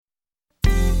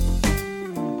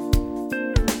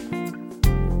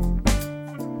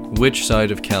which side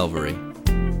of Calvary?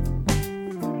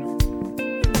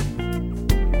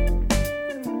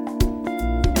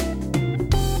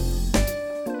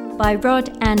 By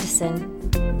Rod Anderson.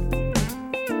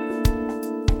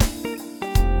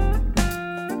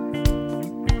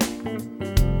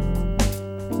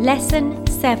 Lesson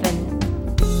 7.